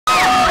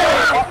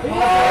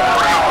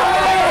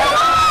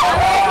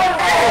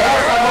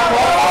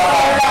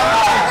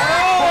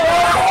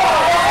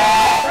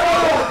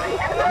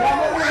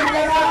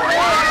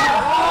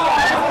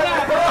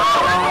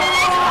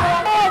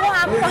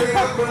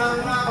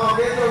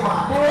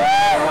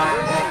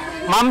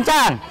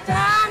Mamcan.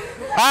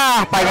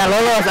 Ah, pengen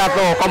lulus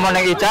atuh. Komo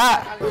neng Ica.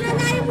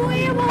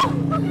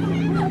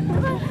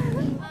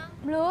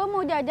 Belum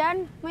mau jajan,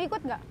 mau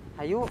ikut nggak?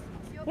 Ayo.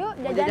 Yuk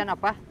Mau jajan. jajan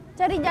apa?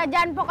 Cari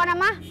jajan pokoknya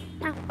mah.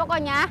 Nah,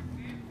 pokoknya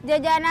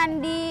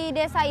jajanan di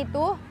desa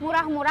itu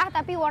murah-murah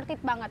tapi worth it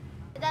banget.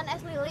 Jajan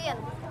es lilin.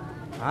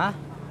 Hah?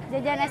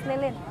 Jajan es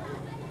lilin.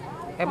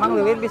 Emang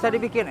lilin bisa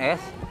dibikin es?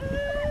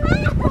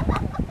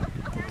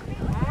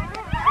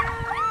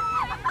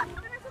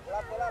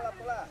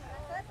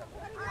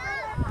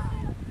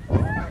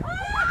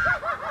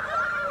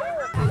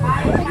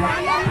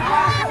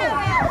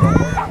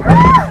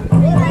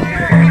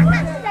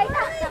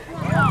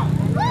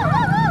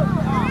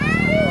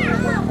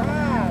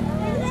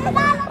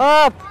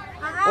 Up,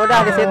 udah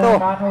di situ.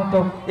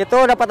 Itu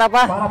dapat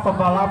apa? Para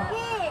pembalap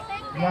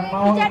yang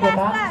mau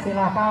ikutan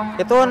silakan.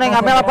 Itu Neng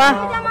Amel apa?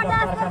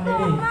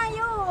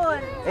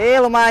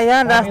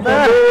 Lumayan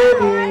daster.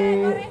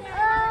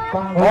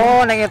 Oh,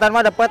 Neng Intan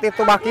mah dapat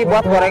itu baki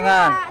buat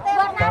gorengan.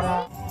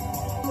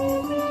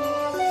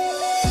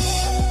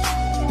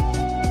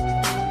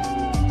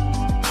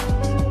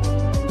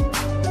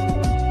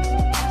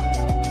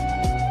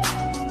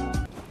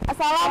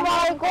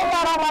 Assalamualaikum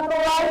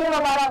warahmatullahi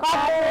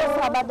wabarakatuh.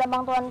 Sahabat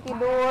Jampang Tuan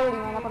Kidul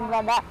dimanapun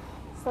berada,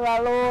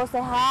 selalu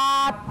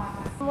sehat.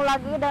 Ketemu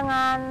lagi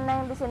dengan Neng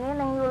di sini,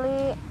 Neng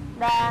Yuli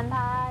dan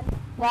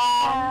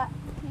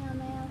Neng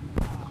Amel.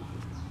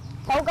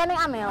 Tahu kan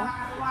Neng Amel?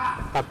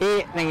 Tapi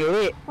Neng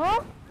Yuli,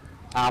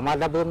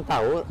 Amada belum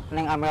tahu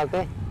Neng Amel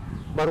teh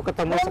baru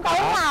ketemu Belum sekarang.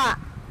 tahu nggak?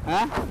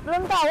 Hah?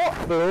 Belum tahu.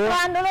 Belum.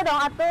 Kenalan dulu dong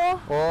atuh.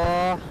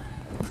 Oh,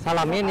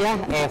 salamin ya.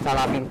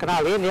 Salamin,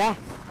 kenalin ya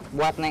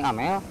buat Neng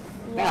Amel.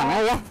 Neng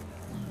Amel ya.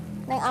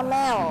 Neng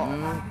Amel.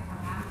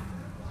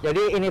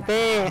 Jadi ini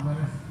teh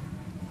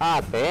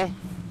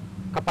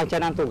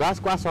kepancenan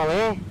tugas ku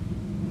Soleh.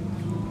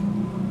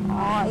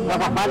 Oh iya. Gak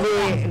apa-apa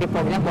di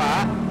formnya ku.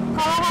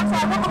 Kalau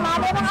haknya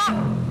kemana Pak?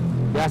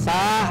 Biasa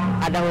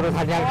ada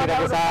urusan yang tidak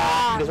bisa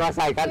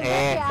diselesaikan.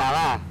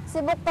 Salah.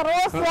 Sibuk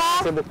terus ya.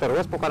 Sibuk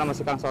terus pokoknya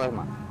masih Kang Soleh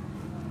mah.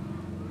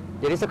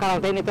 Jadi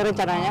sekarang teh ini teh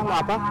rencananya mau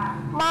apa?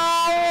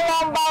 Mau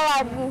lomba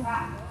lagi.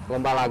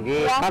 Lomba lagi.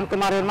 Ya. Kan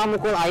kemarin mah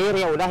mukul air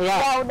ya udah ya.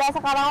 Ya udah,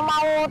 sekarang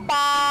mau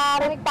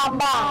tarik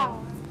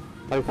tambang.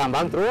 Tarik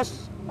tambang terus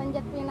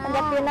Panjat Pinang.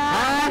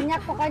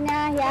 Banyak pokoknya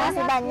ya.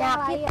 Masih banyak.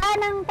 Kita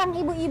nantang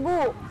ibu-ibu.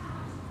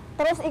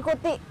 Terus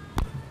ikuti.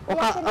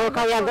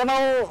 Kalian tuh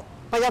mau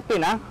panjat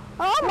pinang?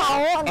 Oh,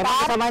 mau Emang ntar.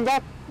 bisa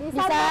manjat?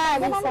 Bisa.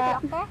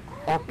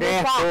 Oke,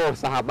 tuh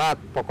sahabat,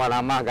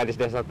 pokoknya mah gadis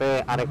desa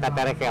teh arek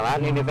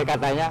terekelan ini teh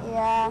katanya.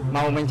 Iya.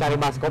 Mau mencari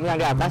baskom yang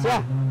di atas ya.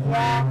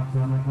 Iya.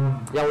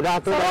 Ya udah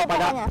tuh Seru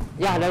daripada pokoknya.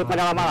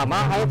 daripada lama-lama,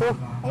 ayo tuh.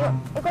 Ayo,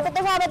 ikuti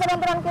tuh sahabat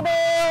Turunan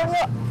Kidul.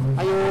 Yuk.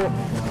 Ayo.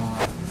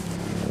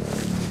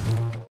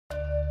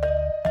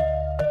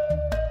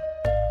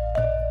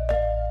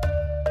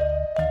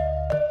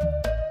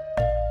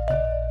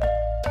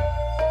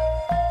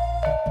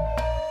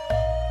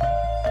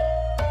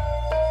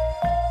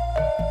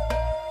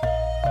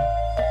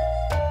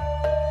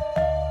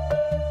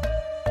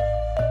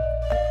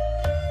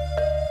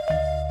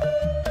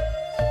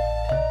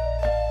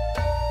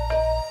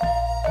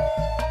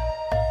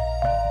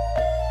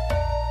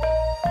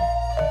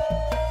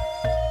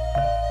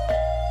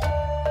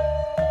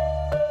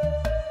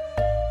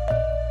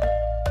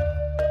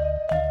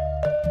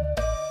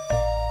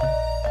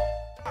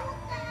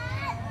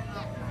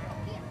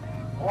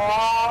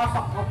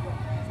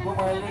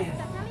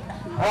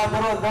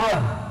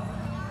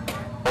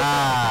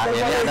 Nah,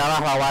 ini adalah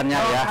lawannya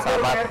ya,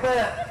 sahabat.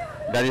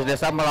 Gadis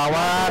desa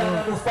melawan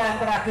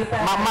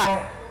Mama.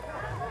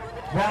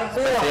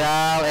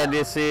 Spesial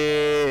edisi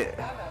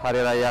Hari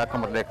Raya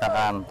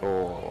Kemerdekaan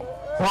tuh.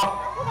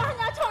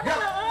 Satu,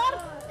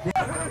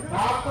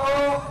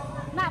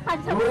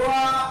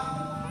 dua,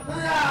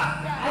 tiga,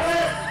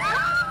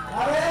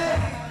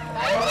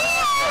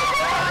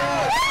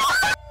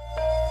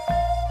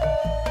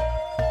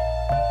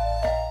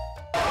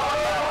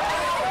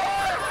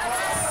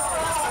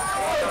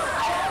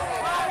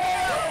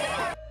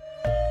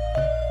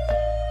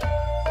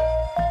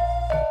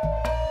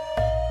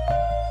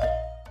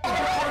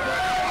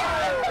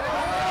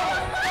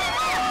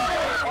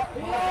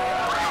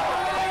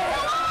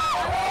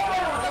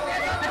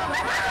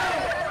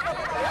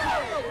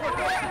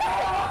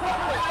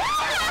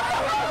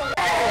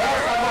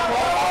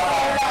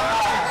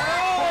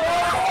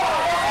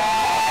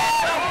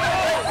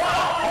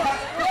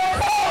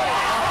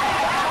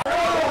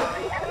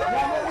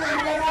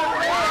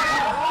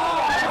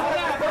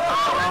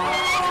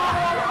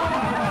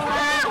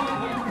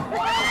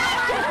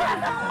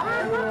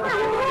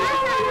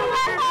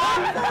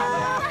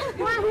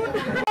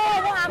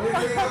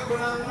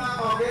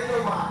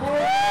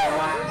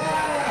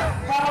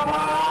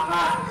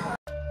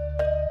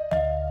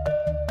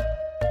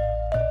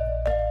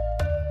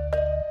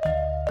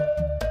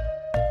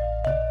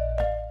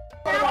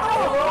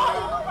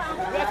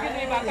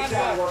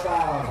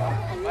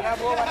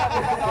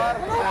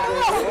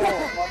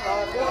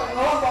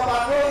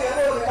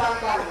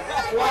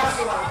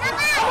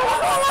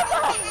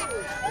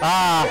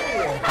 Ah,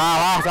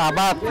 kalah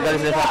sahabat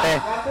gadis desa teh.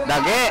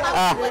 Dage,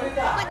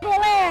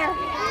 Boleh.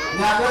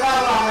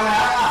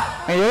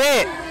 Yuli,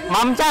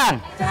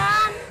 Mamcan.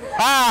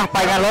 Ah,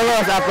 pengen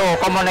lulus atuh,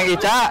 komo neng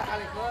Ica.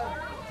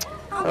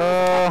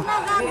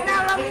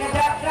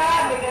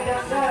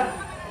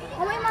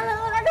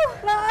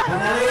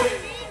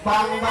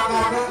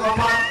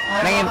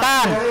 Neng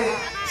Intan,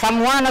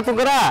 semua atuh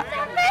gerak.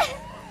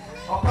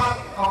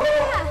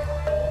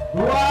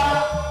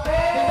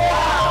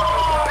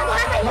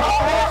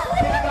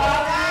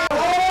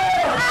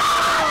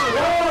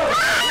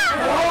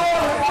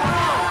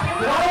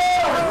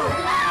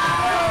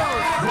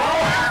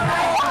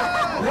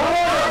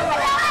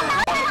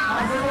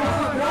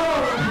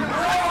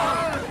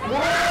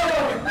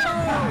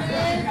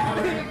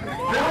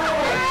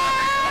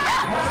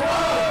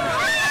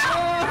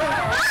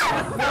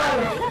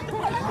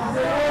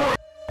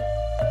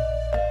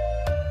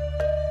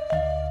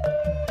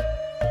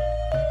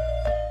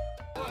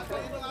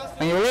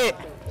 Neng Yuli,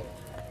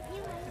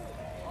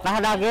 nah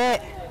dage.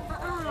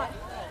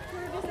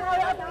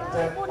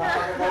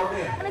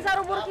 Ini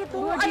sarubur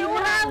gitu. Ayo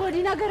orang.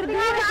 Bodina gerdi.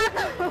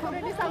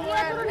 Udah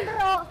disaburan turun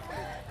bro.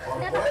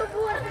 Nyata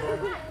subur.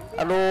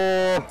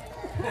 Aduh,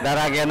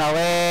 darah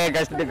genawe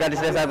gadis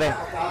desa teh.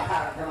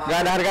 Gak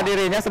ada harga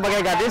dirinya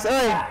sebagai gadis,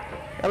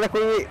 oleh ku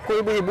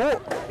ibu-ibu.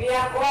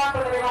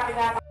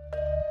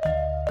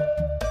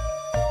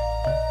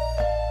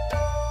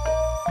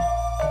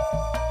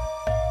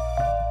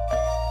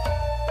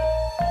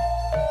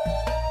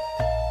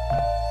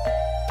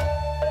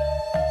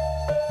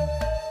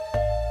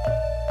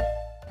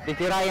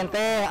 Dikirain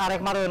teh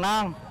arek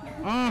mareunang.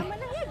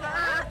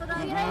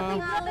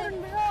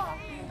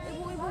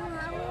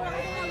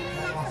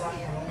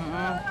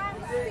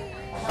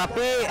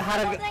 Tapi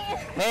harga,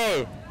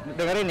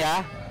 dengerin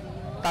ya.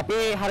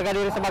 Tapi harga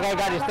diri sebagai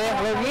gadis teh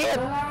leungit.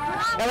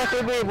 Kalau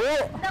ibu-ibu.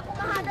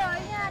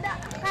 Ada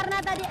karena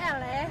tadi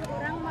eleh,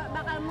 orang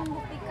bakal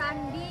membuktikan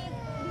di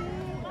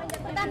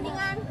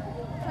pertandingan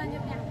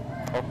selanjutnya.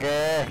 Oke,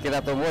 kita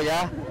tunggu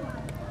ya.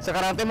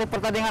 Sekarang teh mau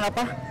pertandingan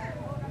apa?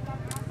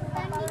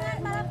 Pertandingan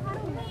balap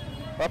karung.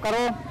 Balap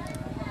karung?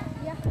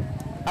 Ya.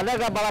 Ada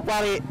gak balap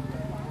lari?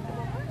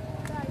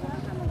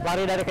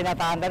 Lari dari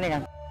kenyataan tadi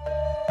kan?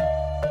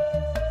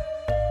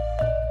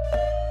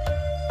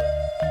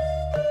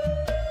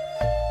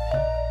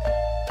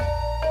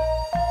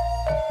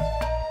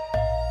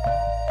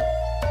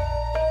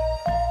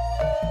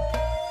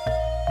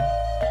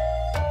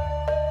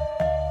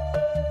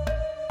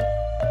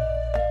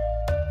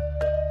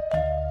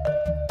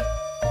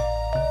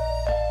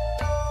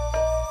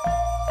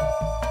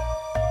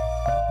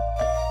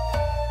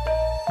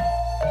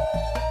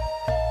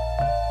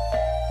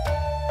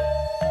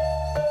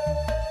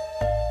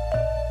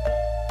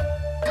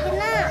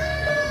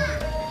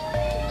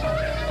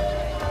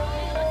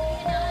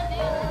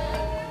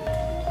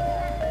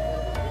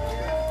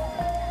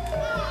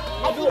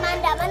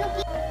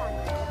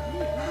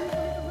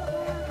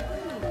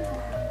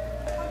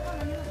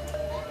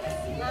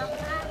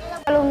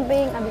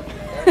 Lumping abi.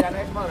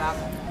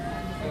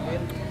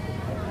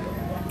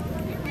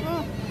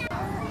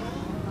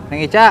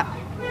 Neng Ica,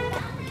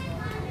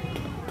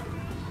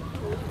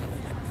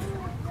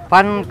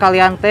 pan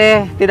kalian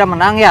teh tidak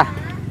menang ya?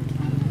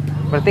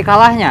 Berarti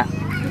kalahnya?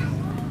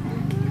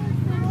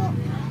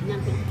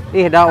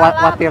 Ih, dah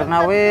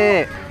watirna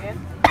we.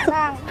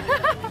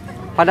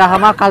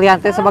 Padahal mah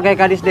kalian teh sebagai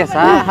gadis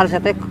desa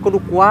harusnya teh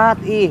kudu kuat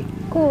ih.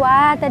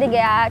 Kuat tadi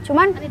ya,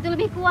 cuman itu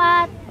lebih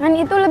kuat. Kan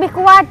itu lebih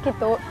kuat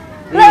gitu.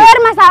 Leur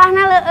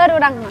masalahnya leur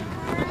urang mah.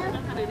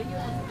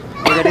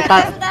 Jadi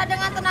sudah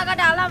dengan tenaga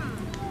dalam.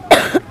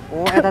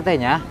 Oh, eta teh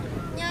nya.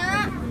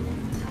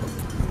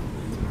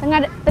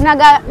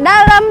 Tenaga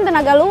dalam,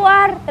 tenaga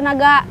luar,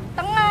 tenaga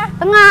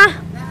tengah,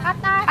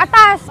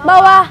 atas,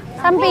 bawah,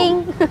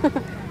 samping.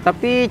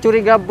 Tapi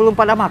curiga belum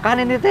pada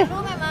makan ini teh.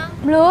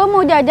 Belum,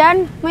 mau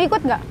jajan, mau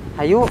ikut nggak?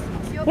 Ayo.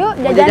 Yuk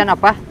Mau jajan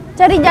apa?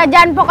 Cari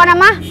jajan pokoknya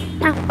mah.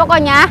 Nah,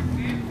 pokoknya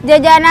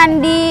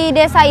jajanan di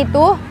desa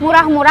itu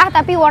murah-murah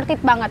tapi worth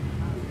it banget.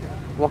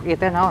 Worth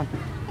it teh naon?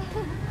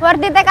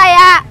 Worth it teh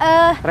kayak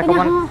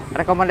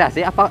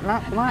rekomendasi apa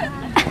nah,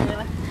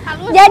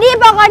 jadi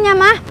pokoknya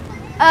mah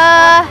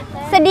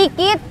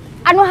sedikit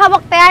anu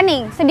hawak teh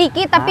ning,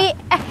 sedikit tapi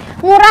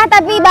murah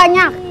tapi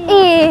banyak.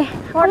 Ih,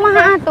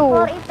 kumaha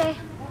atuh?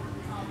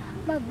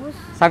 Bagus.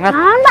 Sangat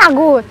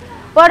bagus.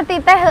 Worth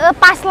it teh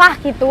pas lah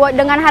gitu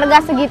dengan harga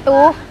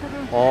segitu.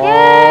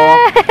 Oh.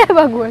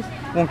 Bagus.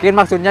 Mungkin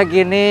maksudnya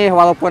gini,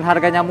 walaupun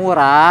harganya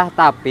murah,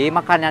 tapi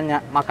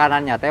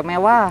makanannya teh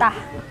mewah. Tah.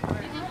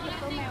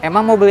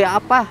 Emang mau beli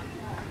apa?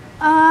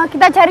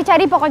 Kita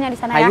cari-cari pokoknya di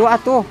sana. Ayo ya.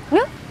 atuh.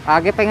 Yuk.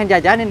 Age pengen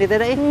jajanin di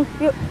teh.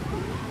 Yuk.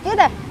 Yuk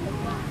deh.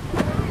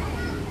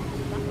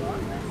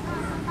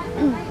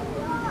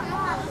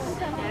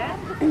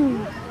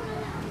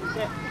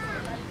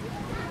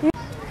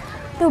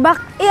 Tuh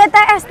iya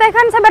teh es teh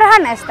kan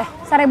sabarahan es teh?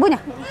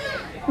 1000-nya.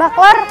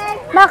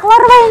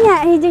 Baklor banyak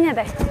hijinya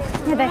teh.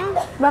 Ini teh.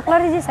 Baklor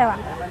hiji sewang.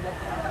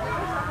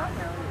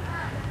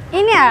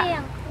 Ini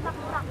ya?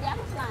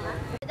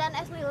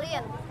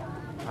 lilin.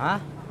 Hah?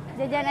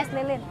 Jajan es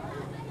lilin.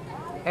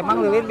 Emang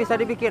lilin bisa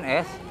dibikin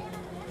es?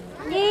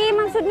 Ih,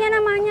 maksudnya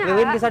namanya.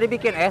 Lilin bisa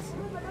dibikin es?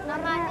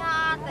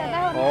 Namanya teh.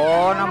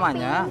 Oh,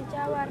 namanya.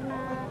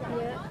 Warna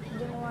ieu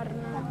jeung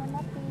warna.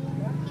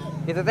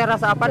 Itu teh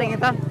rasa apa nih,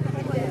 Intan?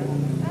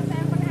 Rasa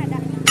yang pernah ada.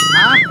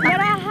 Hah?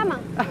 Baraha,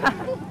 Mang.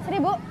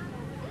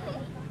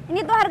 1.000. Ini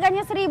tuh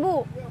harganya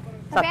 1.000.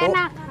 Tapi Satu?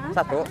 enak.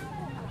 Satu?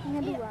 Ini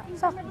 2.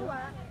 Sok.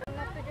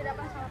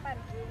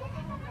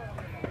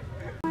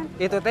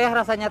 Itu teh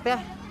rasanya teh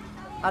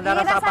ada Ini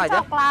rasa apa aja?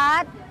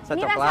 Coklat. Rasa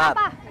Ini coklat. rasa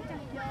apa?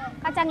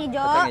 Kacang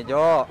hijau. Kacang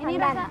hijau. Ini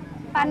rasa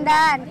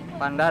pandan.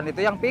 Pandan itu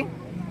yang pink.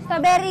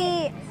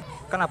 Strawberry.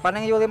 Kenapa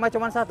Neng Yuli mah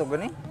cuma satu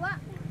gini?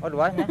 Oh,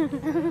 duanya.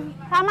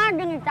 Sama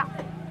dengan Cak.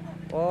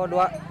 Oh,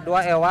 dua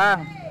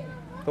ewang.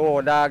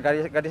 Tuh, udah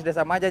gadis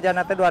desa mah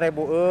jajan teh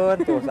 2.000-eun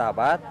tuh,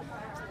 sahabat.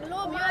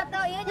 Belum ya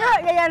tuh, iya. Yuk,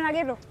 jajan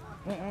lagi tuh.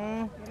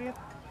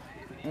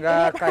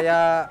 Enggak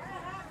kayak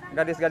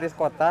gadis-gadis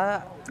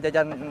kota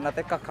jajan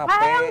nate ke kafe.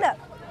 Hayang enggak?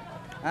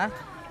 Hah?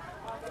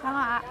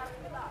 Enggak.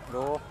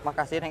 Duh,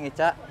 makasih Neng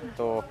Ica.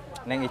 Tuh,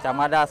 Neng Ica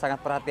mah dah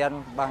sangat perhatian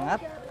banget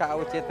ke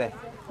Uci teh.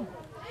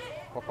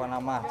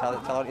 Pokoknya mah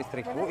calon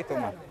istriku itu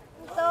mah.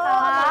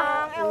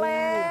 Tuh,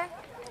 eleh.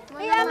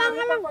 Iya, Mang.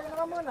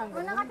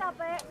 Mana kan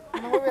capek.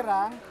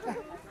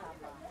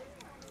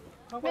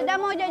 Beda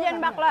mau jajan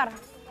baklar.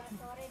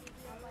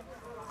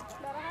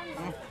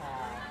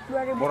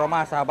 Boro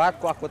mah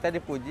sahabatku aku teh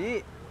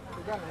dipuji.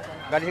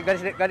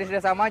 Gadis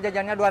desa mah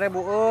jajannya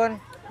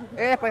 2.000-eun.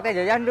 PT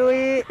jajan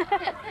deui.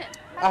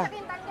 Ah.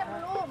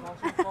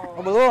 Oh,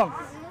 belum.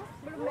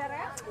 Belum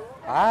beres.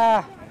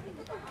 Ah.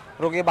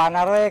 Rugi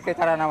banar we ke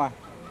carana mah.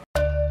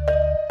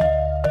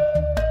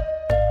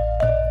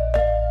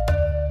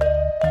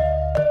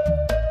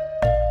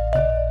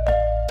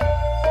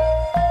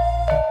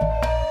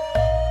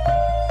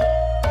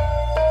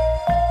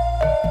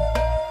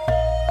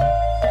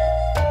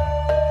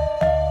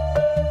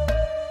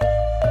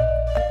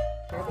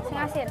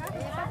 Asin.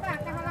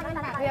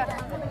 Iya.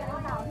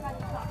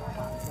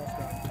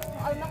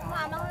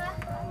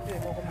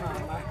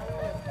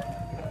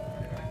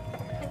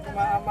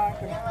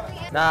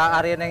 Nah,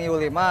 ari Neng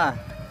Yuli mah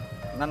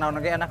nanaon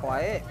ge enak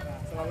wae.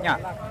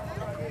 Nya.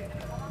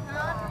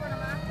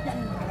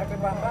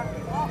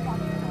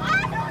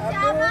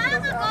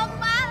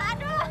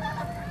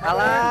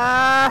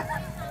 Alah,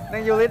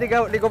 Neng Yuli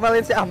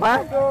digombalin si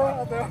Amang.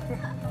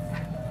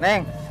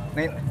 Neng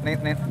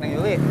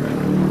Yuli.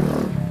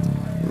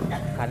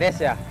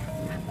 Kades ya,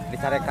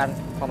 dicarekan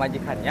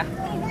pemajikannya.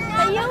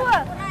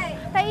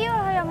 Tayo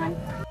hayangan.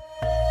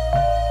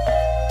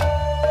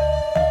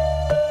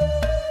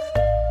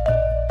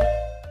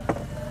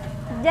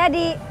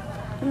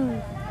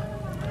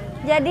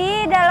 Jadi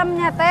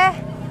dalamnya teh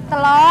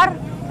telur,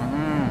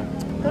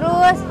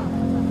 terus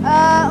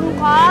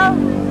engkol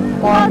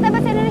teh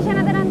bahasa Indonesia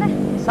nanti.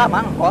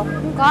 Sama engkol.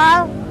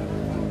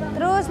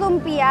 Terus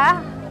lumpia.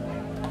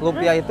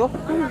 Lumpia itu?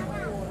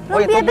 Oh,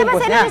 itu Lumpia teh bahasa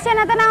bungkusnya. Indonesia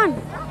nanti naon?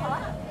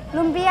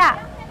 Lumpia.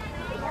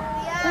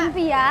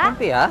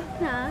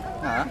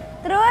 Nah.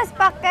 Terus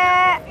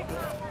pakai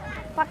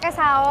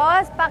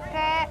saus,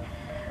 pakai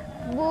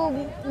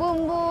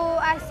bumbu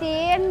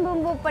asin,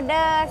 bumbu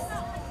pedas.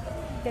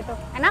 Gitu.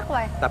 Enak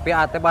wae. Tapi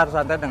ate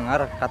barusan teh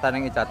denger kata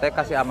Neng Ica teh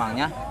kasih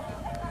Amangnya.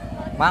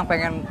 Mang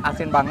pengen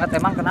asin banget,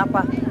 emang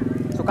kenapa?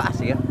 Suka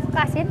asin?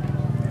 Suka asin?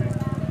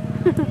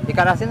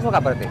 Ikan asin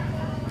suka berarti?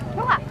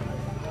 Suka.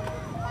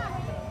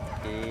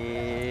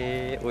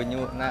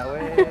 Unyu na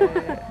we.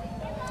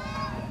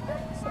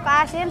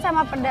 Suka asin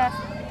sama pedas.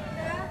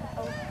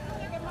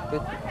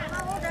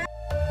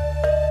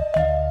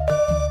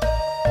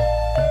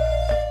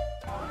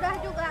 Udah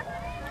juga.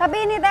 Tapi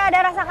ini teh ada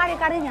rasa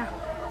kari-karinya.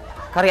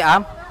 Kari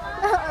am?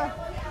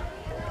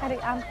 Kari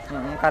am.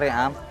 Kari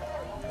am.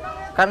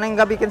 Karena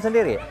nggak bikin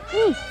sendiri?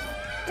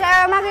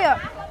 Saya makan yuk.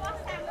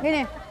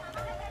 Gini.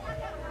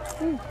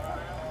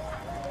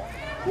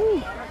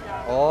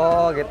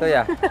 Oh gitu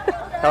ya.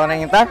 Tahu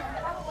Neng Intan?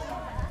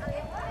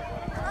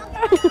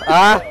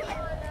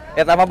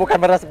 Eta mah bukan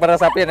beras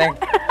sapi Neng.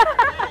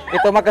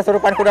 Itu mah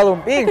kesurupan kuda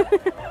lumping.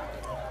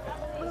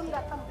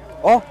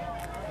 Oh,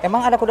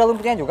 emang ada kuda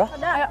lumpingnya juga?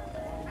 Ada.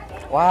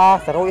 Wah,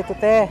 seru itu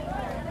teh.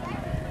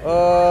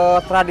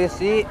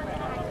 Tradisi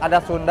ada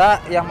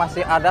Sunda yang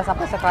masih ada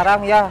sampai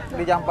sekarang ya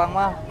di Jampang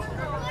mah.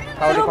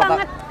 Kalau di Seru kota.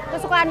 banget.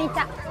 Kesukaan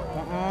Ica.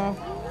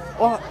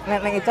 Oh,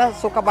 Neng Ica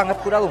suka banget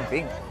kuda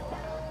lumping.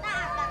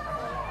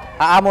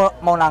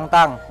 Mau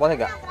nantang, boleh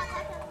gak?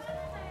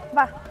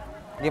 Apa?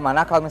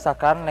 Gimana kalau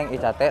misalkan Neng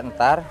Ica teh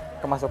ntar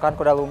kemasukan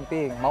kuda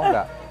lumping, mau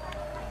nggak?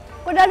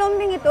 Kuda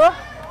lumping itu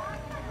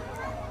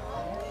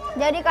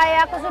jadi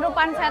kayak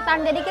kesurupan setan,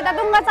 jadi kita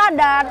tuh nggak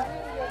sadar.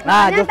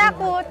 Nah,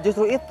 takut.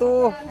 Justru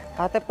itu,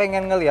 Kate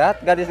pengen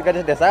ngelihat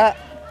gadis-gadis desa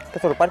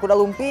kesurupan kuda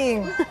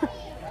lumping.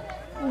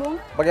 Bung.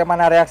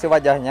 Bagaimana reaksi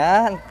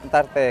wajahnya?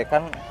 Ntar teh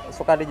kan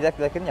suka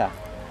dijelek-jelekin ya.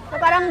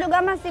 Sekarang juga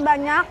masih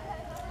banyak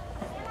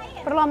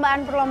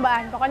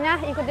perlombaan-perlombaan.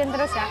 Pokoknya ikutin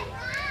terus ya.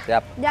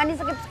 Siap. Jangan di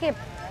skip-skip.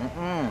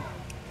 Mm-mm.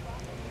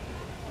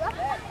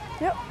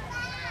 Yuk.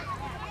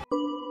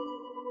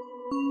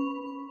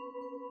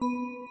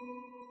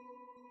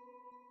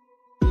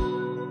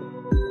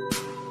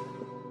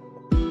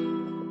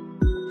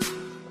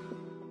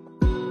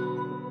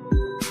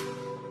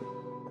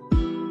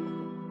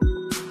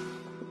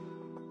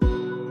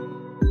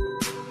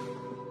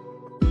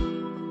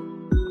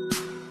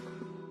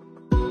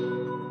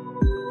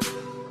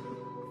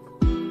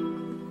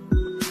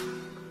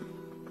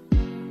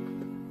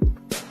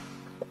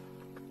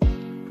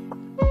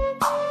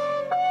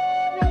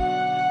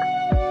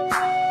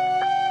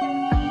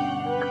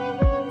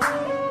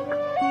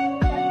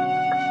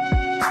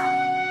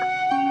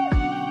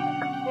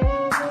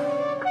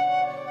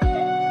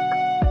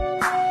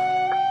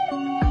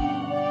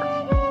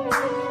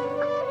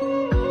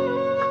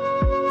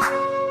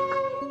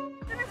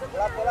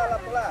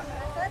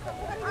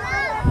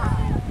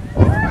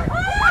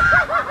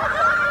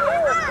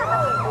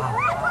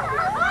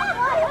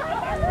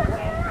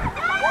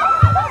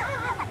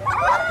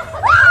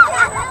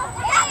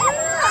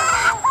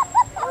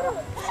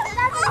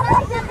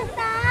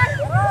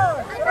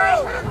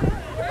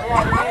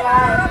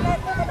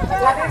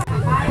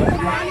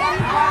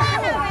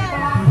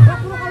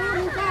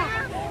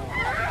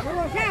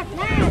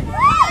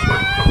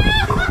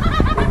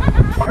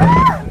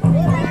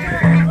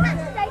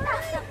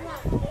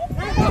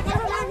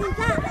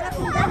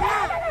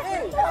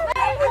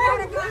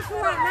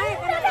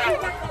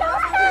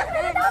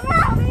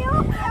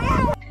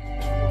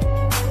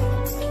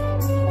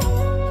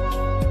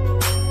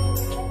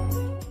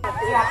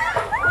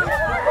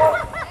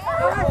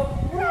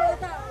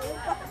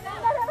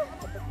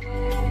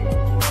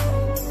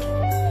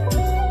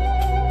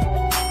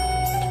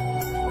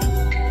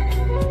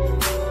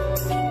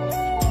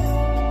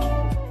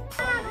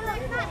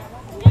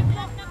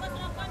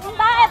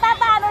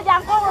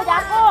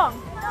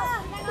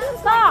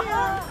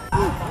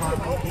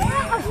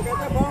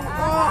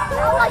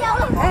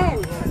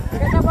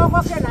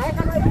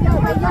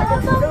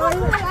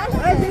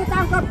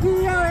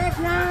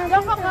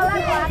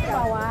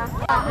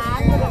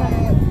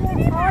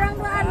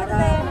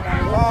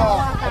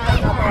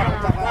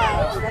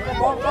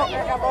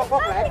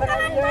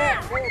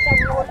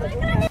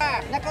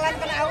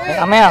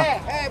 Amel,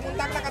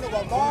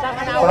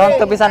 kurang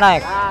tuh bisa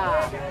naik.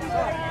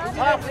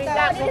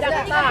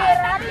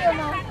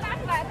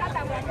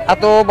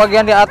 Atau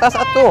bagian di atas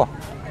atau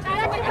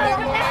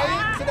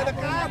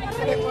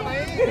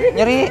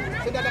nyeri.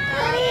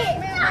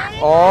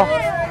 Oh.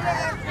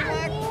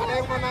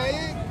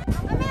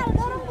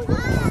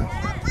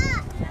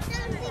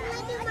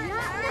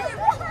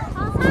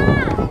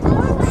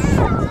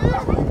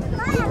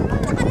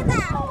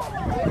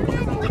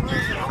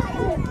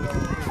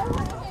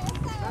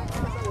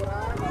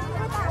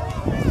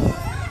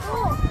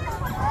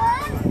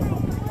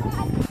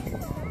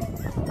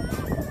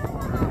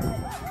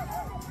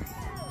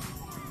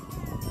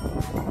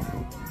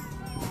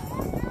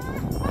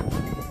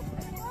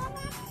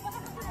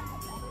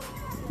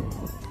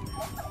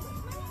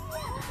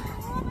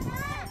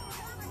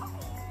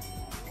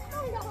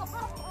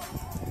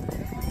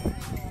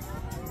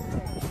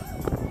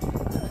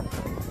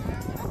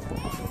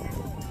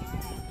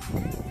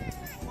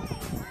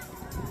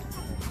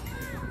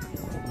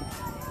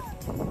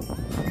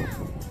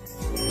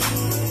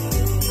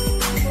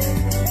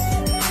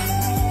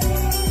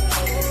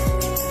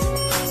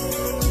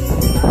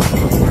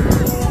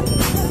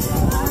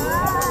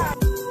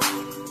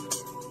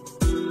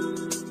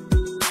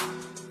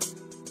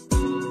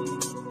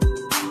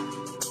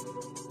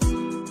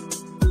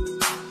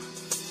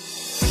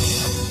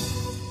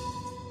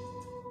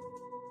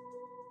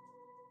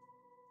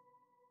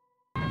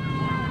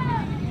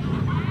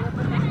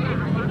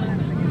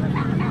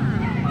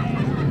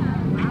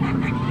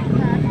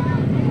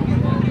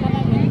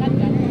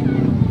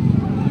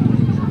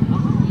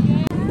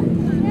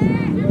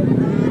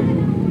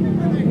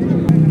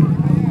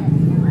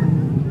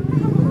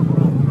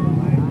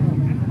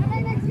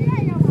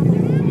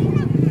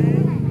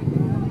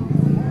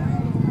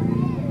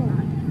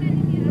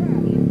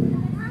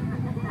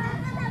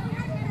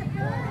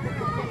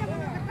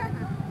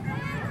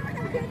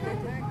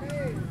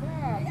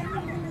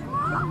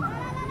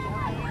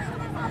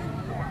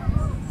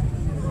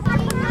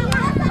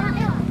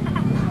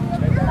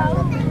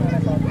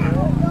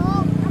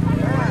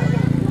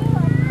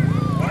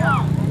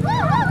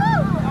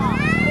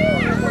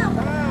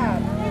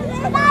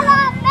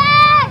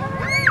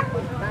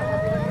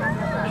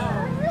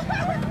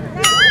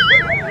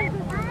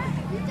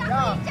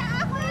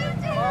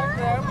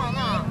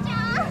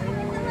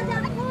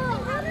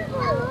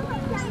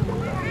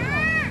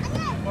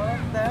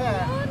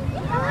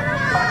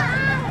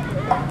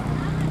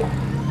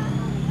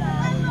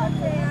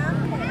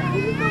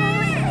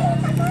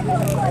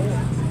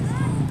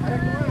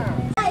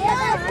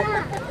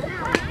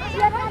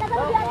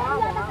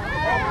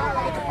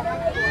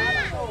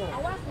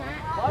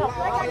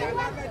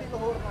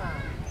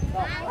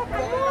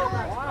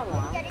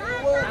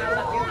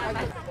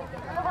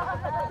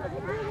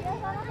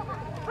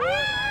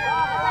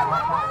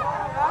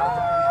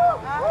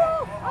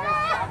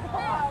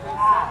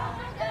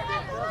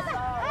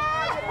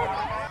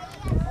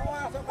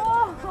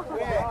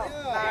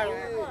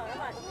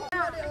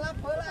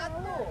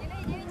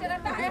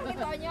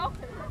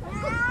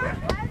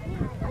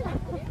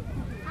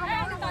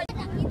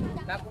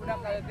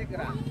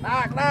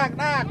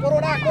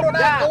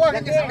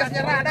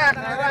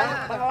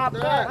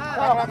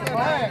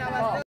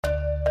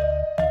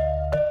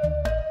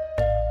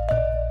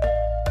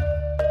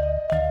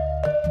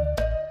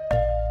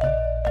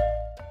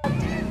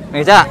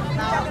 Meja,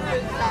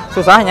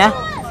 susahnya.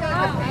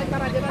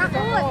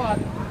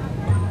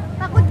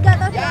 Takut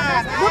jatuh di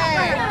atas buk.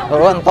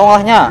 Oh, entong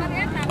lahnya.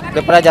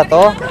 Daripada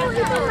jatuh.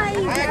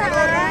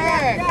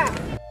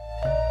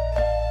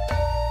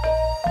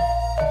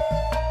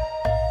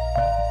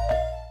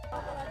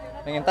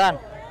 Intan,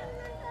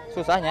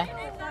 susahnya.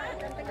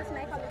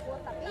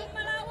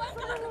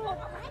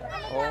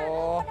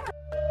 Oh.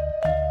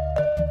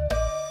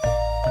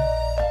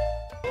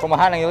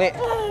 Kumaha nang Yuli?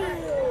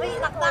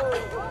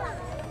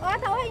 Oh,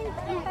 tahu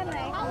Intan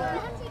naik.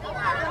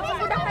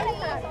 Budak kali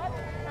kan?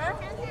 Hah?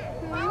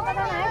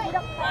 Kata naik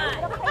budak kali.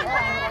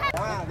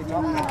 Wah, di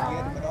Jampang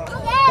gitu.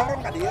 Dorong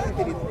ka dieu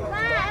di ditu.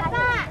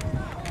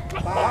 Tuh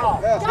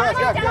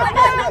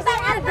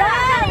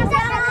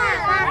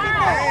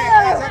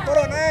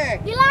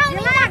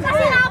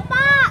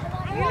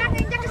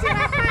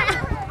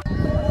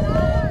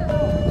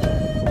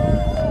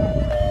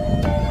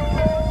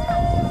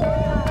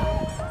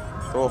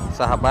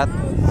sahabat,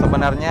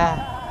 sebenarnya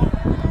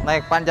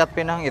naik Panjat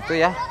Pinang itu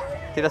ya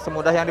tidak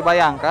semudah yang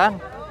dibayangkan.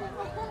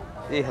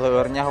 Ih,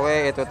 leurnya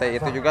we itu teh,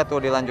 itu juga tuh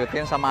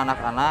dilanjutin sama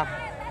anak-anak.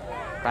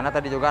 Karena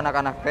tadi juga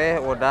anak-anak teh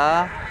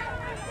udah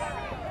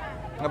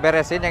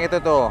ngeberesin yang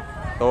itu tuh.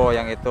 Tuh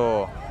yang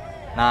itu.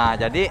 Nah,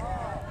 jadi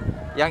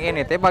yang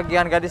ini teh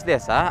bagian gadis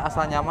desa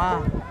asalnya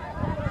mah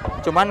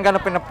cuman gak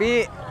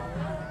nepi-nepi.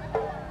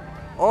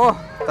 Oh,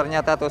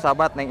 ternyata tuh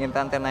sahabat Neng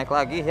Intan teh naik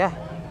lagi ya.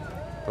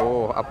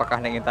 Tuh,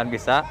 apakah Neng Intan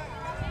bisa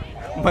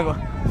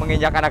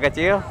menginjak anak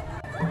kecil?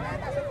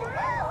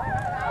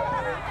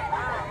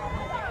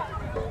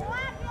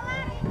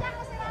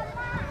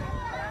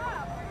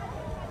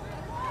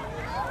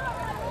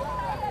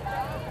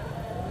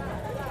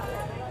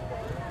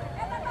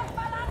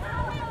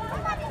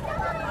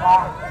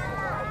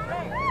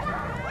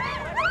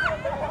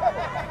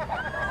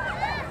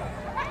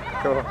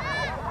 Tuh,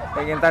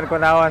 Neng Intan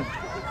kunaon?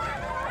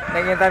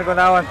 Neng Intan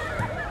kunaon?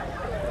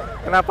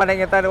 Kenapa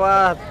Neng Intan?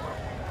 Wah,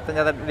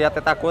 ternyata dia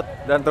takut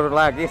dan turun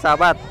lagi,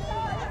 sahabat.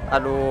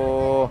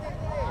 Aduh,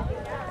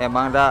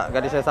 emang dah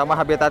gadis sama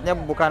habitatnya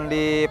bukan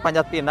di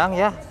Panjat Pinang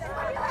ya.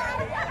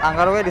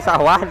 Anggar we di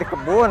sawah, di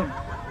kebun.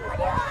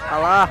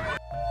 Alah.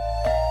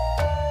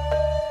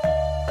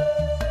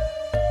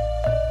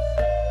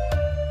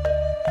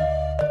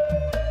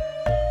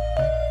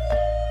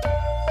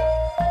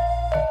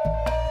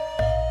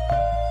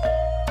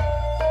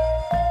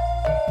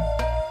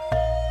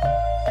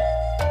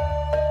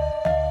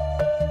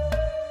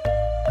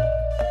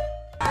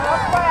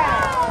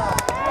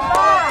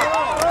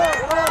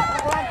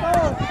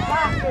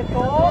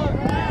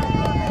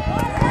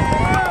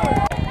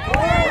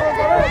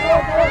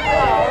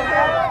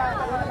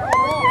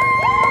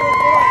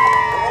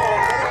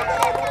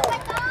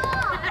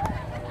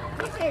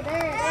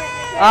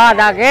 Ah,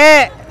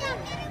 dage.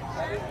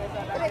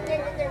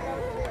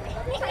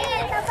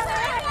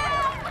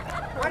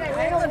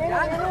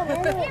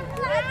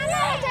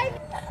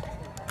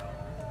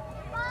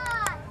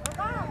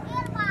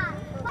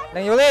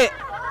 Neng Yuli.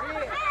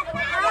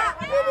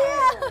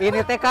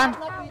 Ini teh kan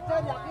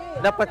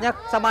dapatnya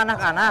sama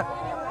anak-anak.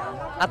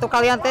 Atau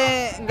kalian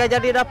teh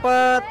nggak jadi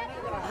dapat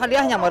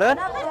hadiahnya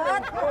meren?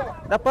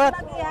 Dapat.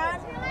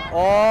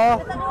 Oh.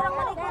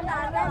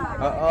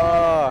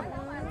 Oh.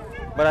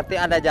 Berarti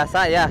ada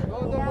jasa ya?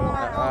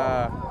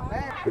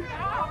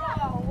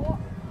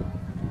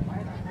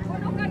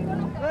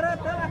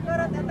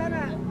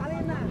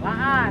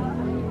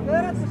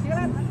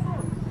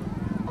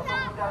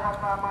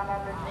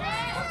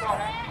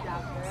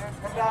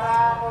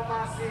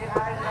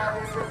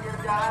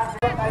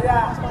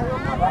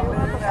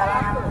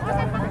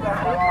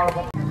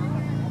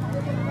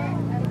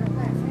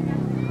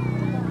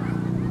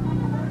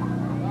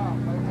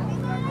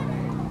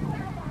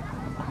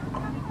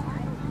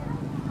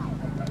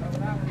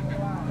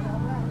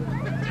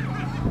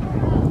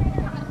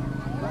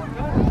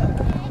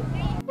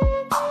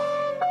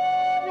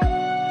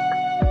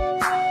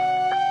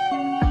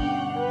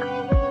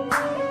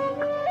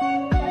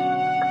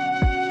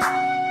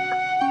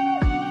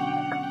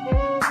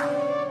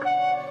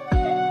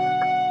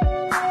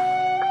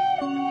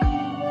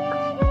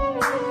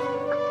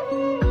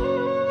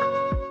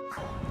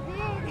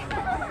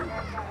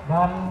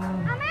 Dan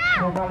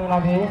kembali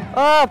lagi.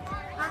 Oh,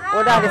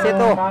 udah di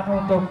situ.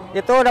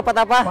 Itu dapat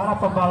apa? Para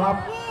pembalap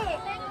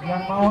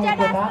yang mau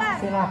ikutan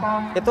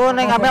silakan. Itu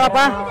Neng ngambil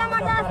apa?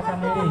 Daftarkan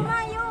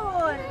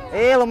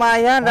diri.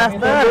 Lumayan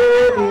daster.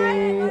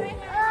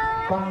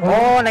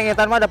 Oh, Neng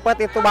Intan mah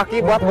dapat itu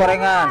baki buat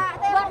gorengan.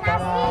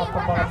 Para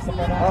pembalap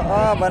sepeda.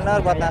 Oh, bener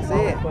buat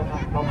nasi.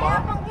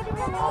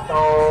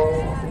 Atau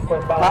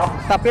ikut balap.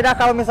 Tapi dah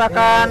kalau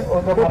misalkan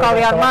ku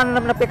kalian mah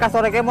nepi ka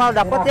sore ge moal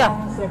dapet ya.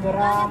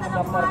 Segera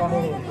mendaftarkan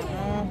diri.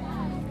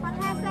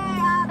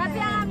 Tapi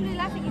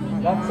alhamdulillah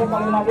segini. Dan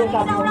sekali lagi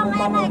kami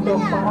umumkan untuk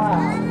para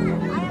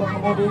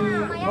pengemudi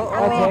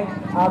ojek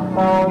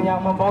atau yang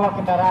membawa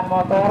kendaraan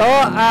motor.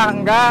 Oh,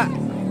 enggak.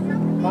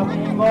 Kami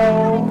himbau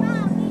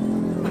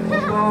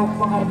untuk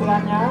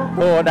penghasilannya.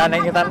 Oh, dan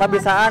Neng Intan mah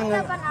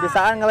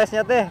bisaan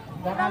ngelesnya teh.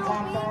 Jangan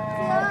sampai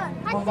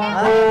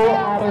mengganggu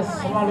arus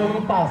lalu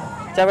lintas.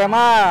 Cewek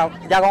mah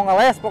jago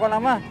ngeles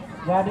pokoknya mah.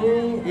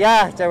 Jadi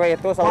Ya, cewek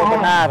itu selalu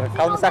benar.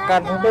 Kalau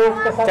misalkan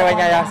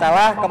ceweknya yang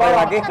salah, kembali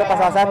lagi ke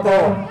pasal 1.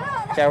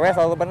 Cewek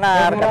selalu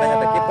benar, katanya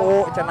teh gitu,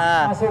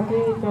 cenah.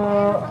 masuki ke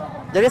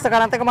Jadi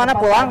sekarang teh kemana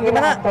pulang?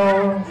 Gimana?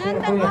 atau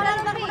sirkuit.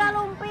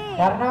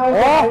 Karena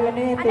usaha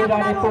ini tidak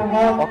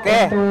dipungut Oke,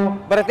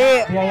 untuk berarti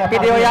biaya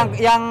video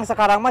parkir. yang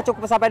sekarang mah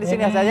cukup sampai di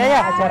sini Ini saja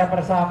ya. acara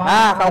bersama.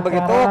 Nah, kalau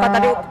begitu kan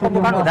tadi acara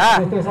pembukaan 17 udah.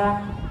 Agustusan.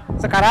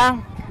 Sekarang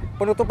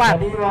penutupan.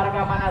 Jadi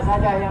warga mana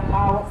saja yang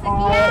mau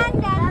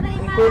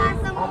ikut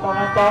atau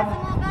nonton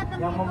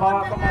yang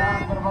membawa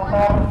kendaraan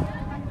bermotor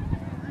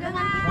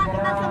Dengan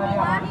kita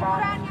semua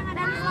hiburan yang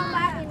ada di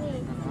lomba ini.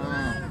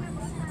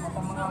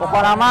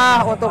 Pokoknya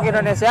mah untuk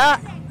Indonesia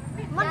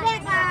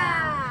Merdeka.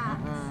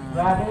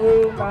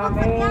 Jadi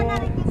kami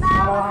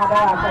kalau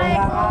ada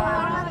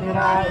kehilangan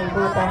tidak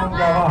itu tanggung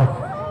jawab.